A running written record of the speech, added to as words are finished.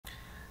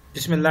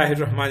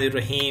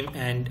Bismillahirrahmanirrahim,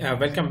 and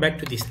welcome back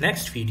to this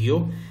next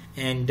video.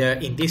 And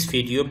in this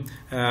video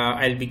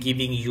I'll be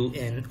giving you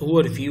an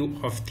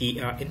overview of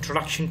the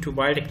introduction to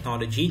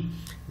biotechnology,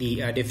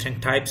 the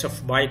different types of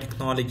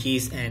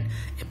biotechnologies and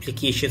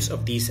applications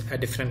of these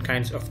different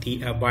kinds of the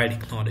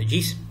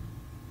biotechnologies.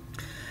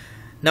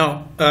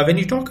 Now when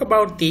you talk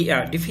about the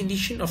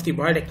definition of the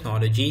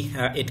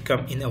biotechnology, it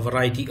comes in a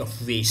variety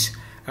of ways.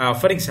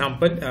 For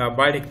example,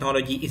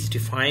 biotechnology is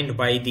defined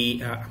by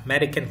the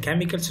American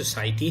Chemical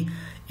Society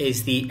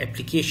as the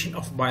application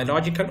of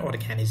biological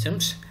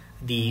organisms,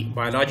 the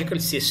biological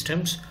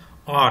systems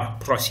or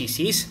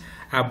processes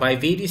by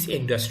various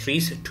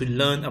industries to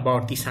learn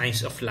about the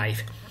science of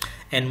life.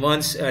 And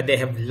once they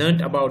have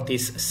learned about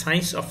this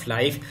science of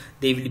life,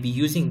 they will be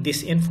using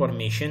this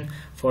information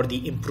for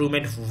the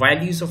improvement of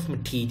values of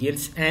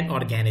materials and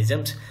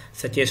organisms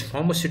such as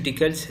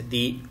pharmaceuticals,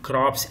 the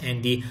crops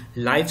and the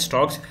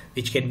livestock,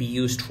 which can be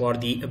used for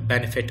the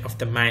benefit of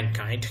the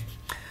mankind.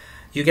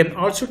 You can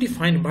also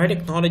define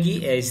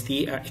biotechnology as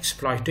the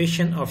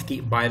exploitation of the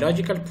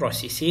biological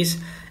processes.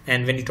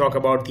 And when you talk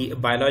about the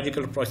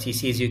biological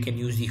processes, you can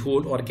use the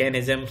whole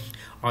organism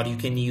or you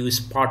can use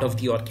part of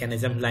the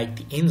organism like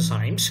the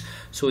enzymes.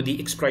 So the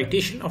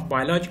exploitation of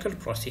biological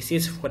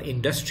processes for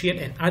industrial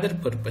and other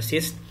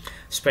purposes,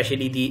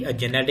 especially the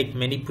genetic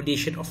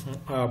manipulation of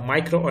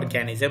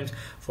microorganisms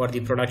for the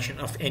production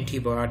of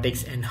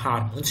antibiotics and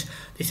hormones.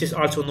 This is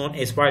also known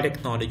as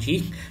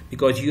biotechnology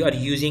because you are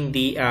using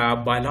the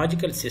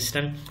biological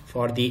system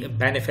for the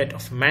benefit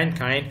of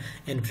mankind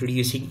and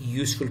producing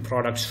useful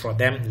products for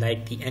them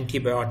like the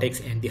antibiotics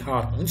and the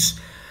hormones.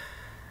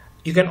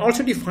 You can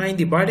also define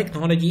the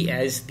biotechnology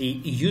as the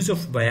use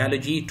of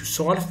biology to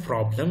solve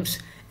problems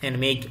and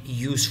make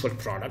useful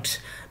products,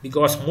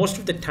 because most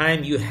of the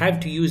time you have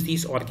to use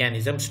these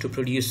organisms to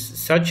produce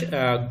such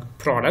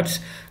products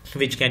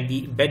which can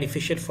be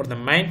beneficial for the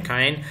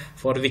mankind,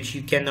 for which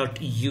you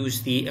cannot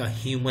use the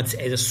humans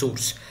as a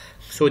source.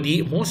 So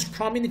the most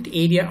prominent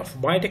area of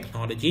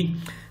biotechnology,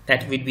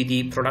 that will be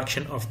the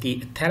production of the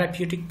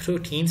therapeutic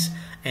proteins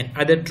and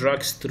other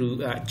drugs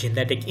through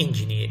genetic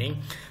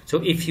engineering.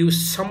 So if you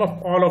sum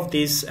up all of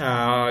these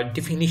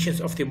definitions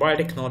of the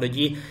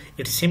biotechnology,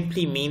 it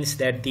simply means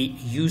that the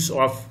use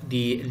of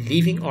the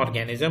living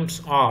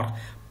organisms or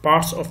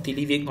parts of the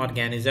living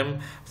organism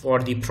for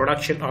the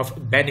production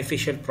of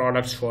beneficial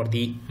products for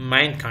the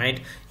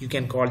mankind, you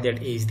can call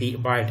that as the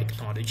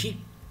biotechnology.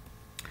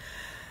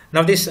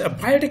 Now this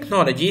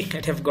biotechnology,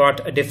 it have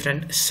got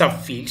different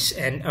subfields,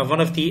 and one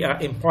of the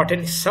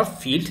important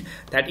subfield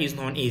that is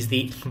known as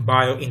the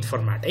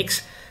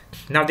bioinformatics.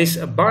 Now this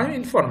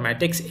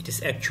bioinformatics, it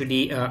is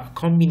actually a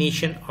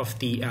combination of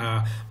the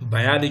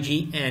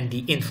biology and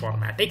the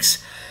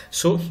informatics.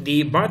 So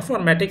the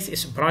bioinformatics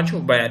is a branch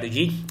of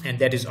biology, and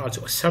that is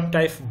also a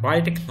subtype of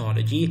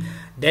biotechnology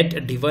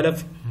that develop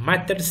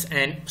methods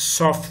and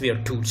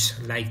software tools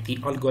like the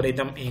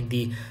algorithm and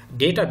the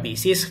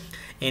databases.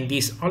 And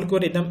these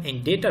algorithm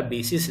and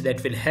databases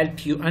that will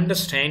help you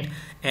understand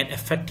and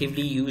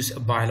effectively use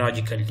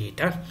biological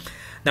data.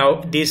 Now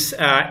this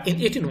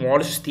it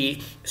involves the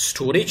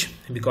storage,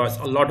 because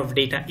a lot of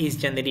data is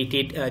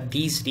generated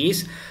these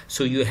days.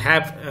 So you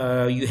have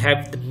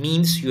the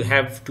means, you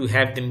have to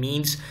have the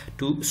means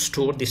to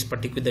store this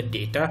particular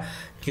data.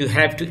 You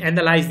have to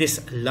analyze this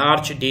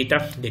large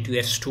data that you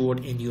have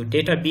stored in your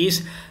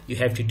database. You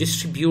have to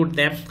distribute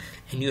them,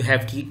 and you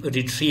have to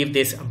retrieve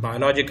this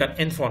biological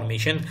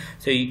information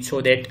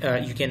so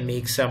that you can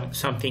make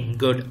something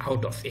good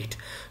out of it.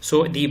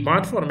 So the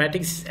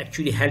bioinformatics is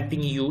actually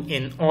helping you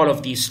in all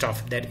of these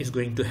stuff that is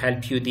going to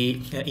help you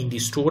in the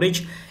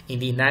storage, in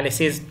the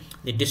analysis,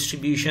 the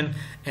distribution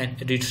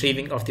and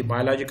retrieving of the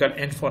biological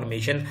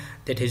information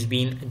that has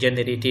been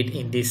generated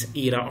in this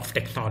era of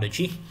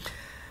technology.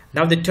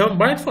 Now the term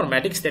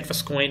bioinformatics, that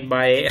was coined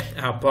by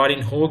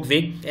Paulin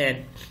Hogwig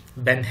and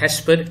Ben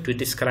Hesper to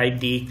describe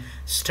the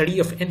study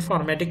of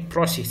informatic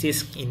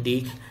processes in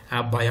the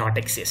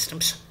biotic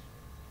systems.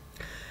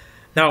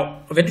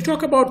 Now when you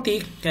talk about the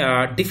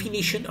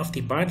definition of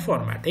the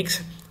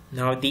bioinformatics,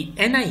 now the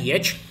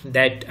NIH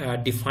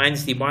that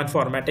defines the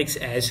bioinformatics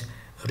as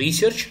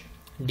research,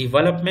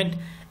 development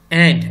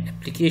and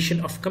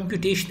application of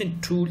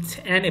computational tools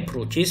and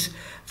approaches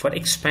for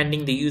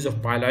expanding the use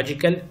of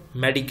biological,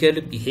 medical,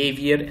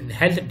 behavior and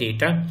health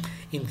data,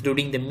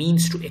 including the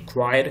means to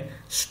acquire,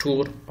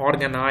 store,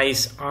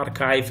 organize,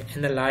 archive,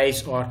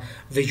 analyze or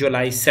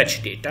visualize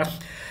such data.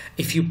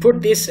 If you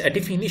put this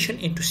definition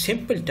into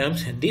simple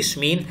terms, this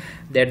means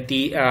that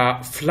the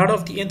flood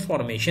of the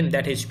information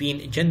that has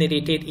been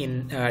generated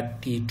in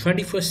the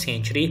 21st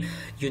century,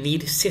 you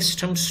need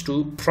systems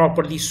to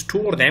properly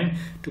store them,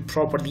 to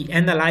properly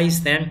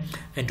analyze them,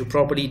 and to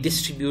properly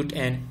distribute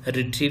and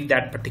retrieve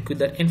that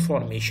particular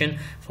information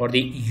for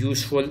the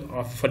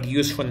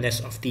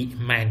usefulness of the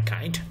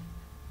mankind.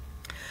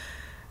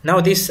 Now,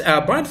 this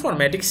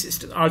bioinformatics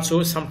is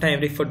also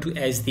sometimes referred to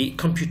as the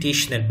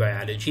computational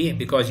biology,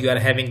 because you are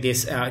having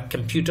this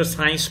computer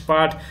science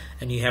part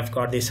and you have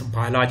got this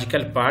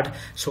biological part.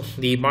 So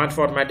the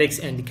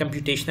bioinformatics and the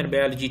computational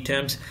biology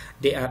terms,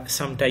 they are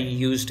sometimes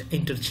used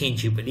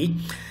interchangeably.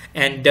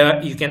 And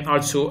you can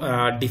also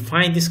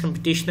define this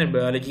computational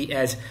biology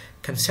as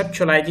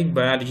conceptualizing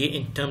biology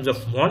in terms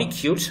of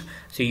molecules.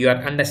 So you are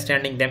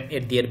understanding them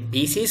at their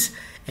basis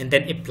and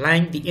then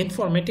applying the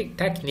informatic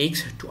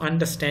techniques to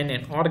understand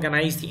and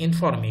organize the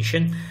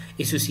information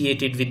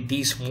associated with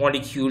these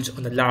molecules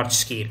on a large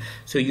scale.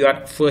 So you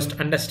are first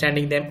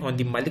understanding them on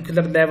the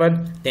molecular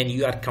level, then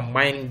you are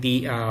combining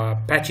the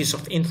patches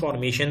of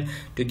information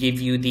to give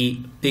you the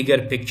bigger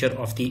picture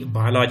of the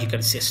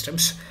biological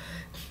systems.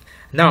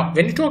 Now,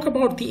 when you talk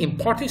about the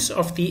importance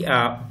of the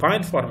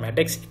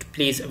bioinformatics, it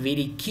plays a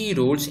very key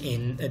roles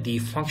in the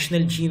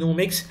functional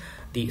genomics,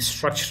 the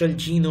structural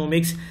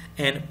genomics,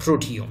 and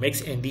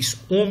proteomics. And these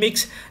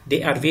omics,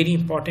 they are very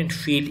important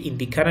field in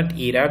the current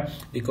era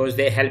because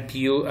they help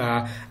you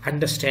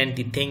understand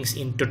the things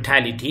in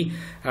totality.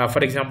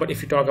 For example,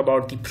 if you talk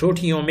about the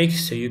proteomics,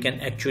 so you can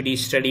actually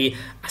study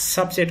a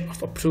subset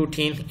of a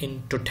protein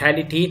in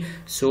totality.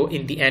 So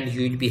in the end,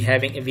 you will be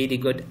having a very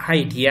good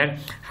idea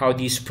how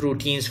these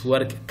proteins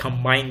work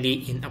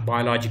combinedly in a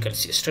biological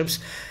systems.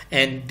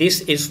 And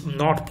this is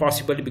not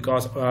possible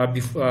because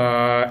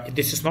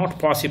this is not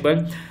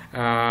possible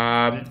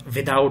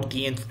without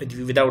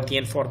the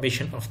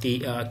information of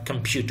the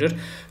computer.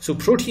 So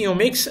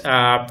proteomics,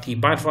 the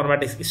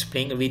bioinformatics is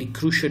playing a very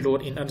crucial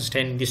role in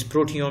understanding this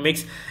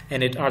proteomics,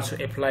 and it also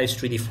applies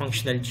to the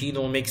functional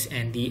genomics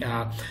and the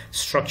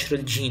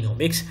structural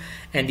genomics.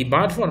 And the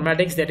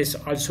bioinformatics, that is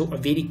also a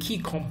very key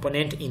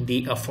component in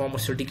the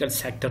pharmaceutical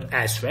sector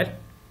as well.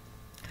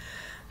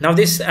 Now,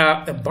 this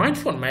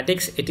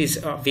bioinformatics, it is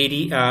a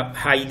very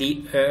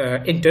highly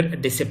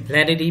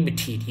interdisciplinary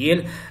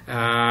material.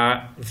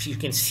 If you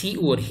can see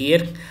over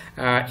here,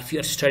 if you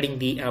are studying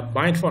the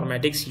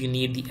bioinformatics, you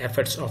need the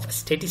efforts of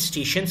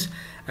statisticians,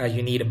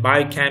 you need a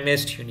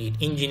biochemist, you need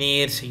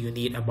engineers, you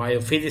need a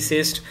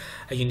biophysicist,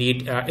 you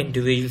need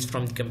individuals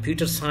from the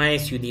computer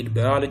science, you need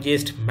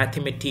biologist,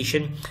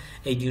 mathematician,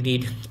 and you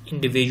need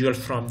individuals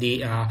from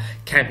the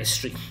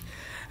chemistry.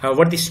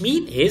 What this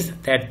means is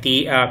that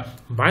the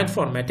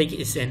bioinformatics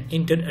is an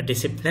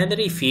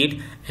interdisciplinary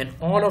field, and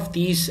all of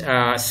these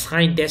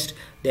scientists,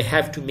 they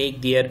have to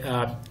make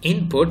their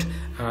input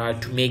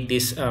to make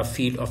this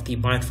field of the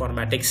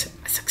bioinformatics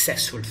a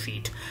successful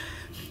field.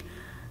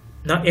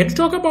 Now, when we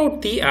talk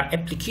about the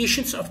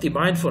applications of the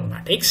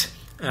bioinformatics,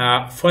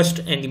 first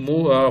and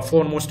the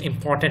foremost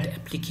important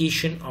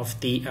application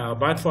of the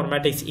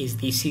bioinformatics is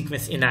the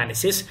sequence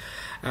analysis.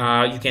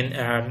 You can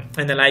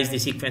analyze the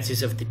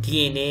sequences of the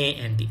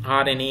DNA and the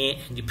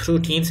RNA and the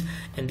proteins,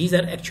 and these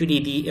are actually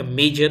the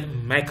major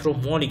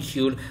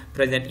macromolecule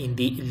present in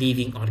the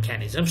living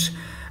organisms.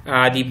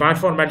 The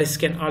bioinformatics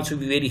can also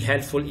be very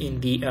helpful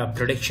in the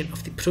prediction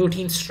of the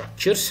protein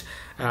structures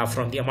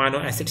from the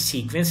amino acid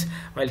sequence,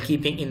 while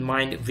keeping in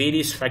mind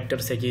various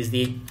factors such as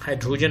the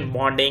hydrogen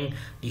bonding,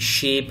 the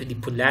shape, the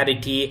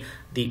polarity,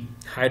 the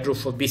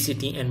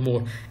hydrophobicity, and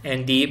more.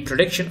 And the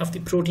prediction of the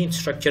protein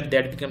structure,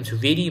 that becomes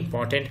very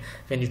important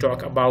when you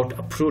talk about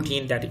a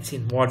protein that is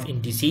involved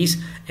in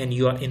disease and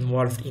you are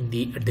involved in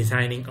the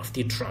designing of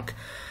the drug.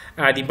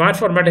 The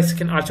bioinformatics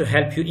can also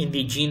help you in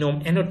the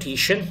genome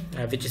annotation,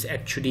 which is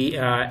actually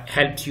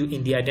helps you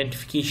in the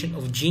identification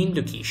of gene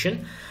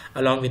location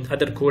along with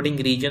other coding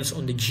regions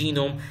on the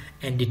genome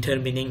and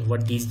determining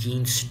what these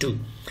genes do.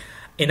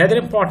 Another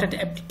important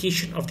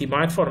application of the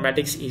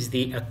bioinformatics is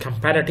the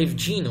comparative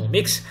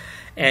genomics.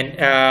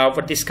 And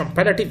what this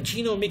comparative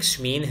genomics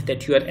means,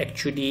 that you are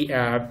actually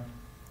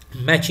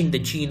matching the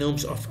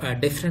genomes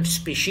of different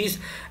species,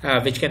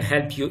 which can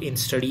help you in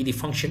study the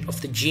function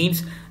of the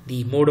genes,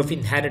 the mode of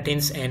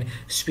inheritance, and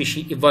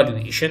species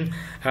evaluation.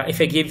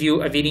 If I give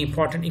you a very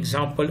important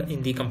example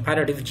in the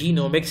comparative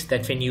genomics,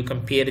 that when you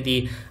compare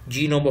the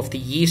genome of the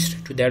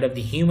yeast to that of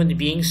the human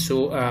beings,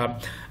 so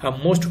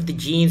most of the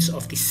genes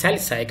of the cell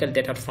cycle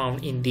that are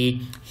found in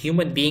the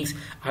human beings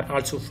are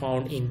also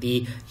found in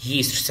the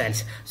yeast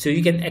cells. So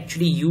you can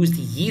actually use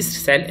the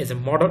yeast cell as a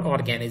model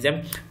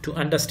organism to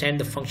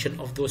understand the function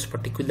of those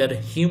particular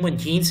human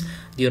genes,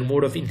 their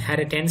mode of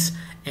inheritance,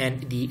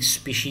 and the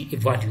species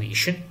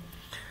evaluation.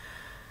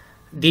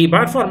 The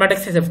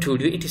bioinformatics, as I've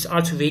told you, it is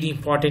also very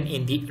important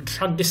in the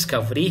drug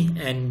discovery,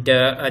 and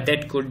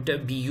that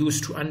could be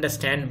used to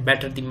understand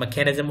better the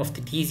mechanism of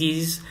the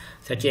disease,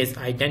 such as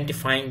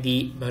identifying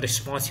the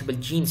responsible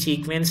gene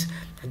sequence,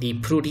 the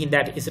protein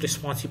that is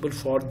responsible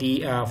for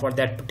the for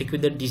that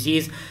particular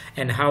disease,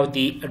 and how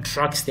the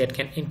drugs that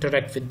can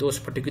interact with those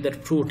particular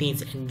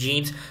proteins and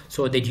genes,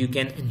 so that you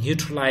can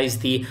neutralize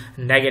the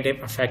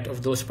negative effect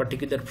of those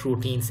particular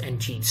proteins and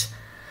genes.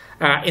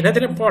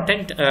 Another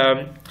important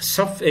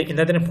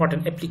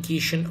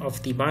application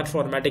of the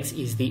bioinformatics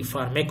is the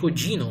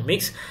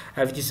pharmacogenomics,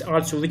 which is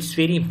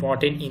very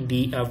important in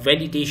the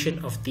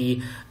validation of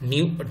the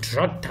new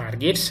drug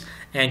targets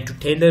and to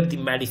tailor the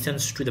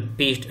medicines to the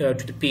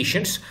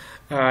patients.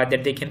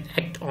 that they can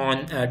act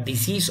on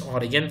disease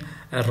origin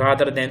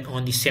rather than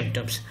on the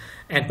symptoms.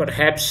 And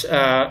perhaps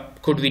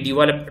could we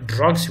develop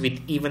drugs with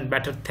even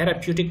better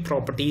therapeutic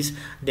properties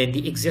than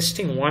the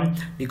existing one,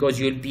 because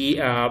you'll be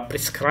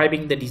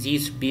prescribing the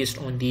disease based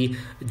on the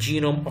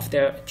genome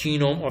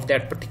of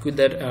that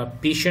particular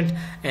patient,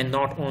 and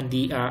not on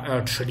the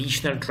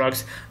traditional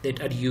drugs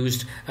that are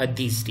used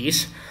these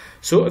days.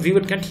 So we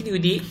will continue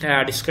the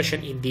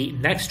discussion in the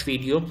next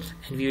video,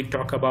 and we will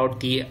talk about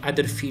the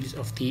other fields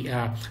of the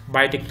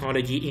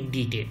biotechnology in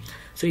detail.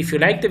 So if you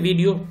like the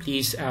video,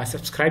 please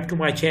subscribe to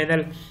my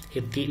channel,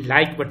 hit the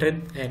like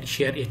button and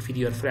share it with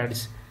your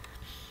friends.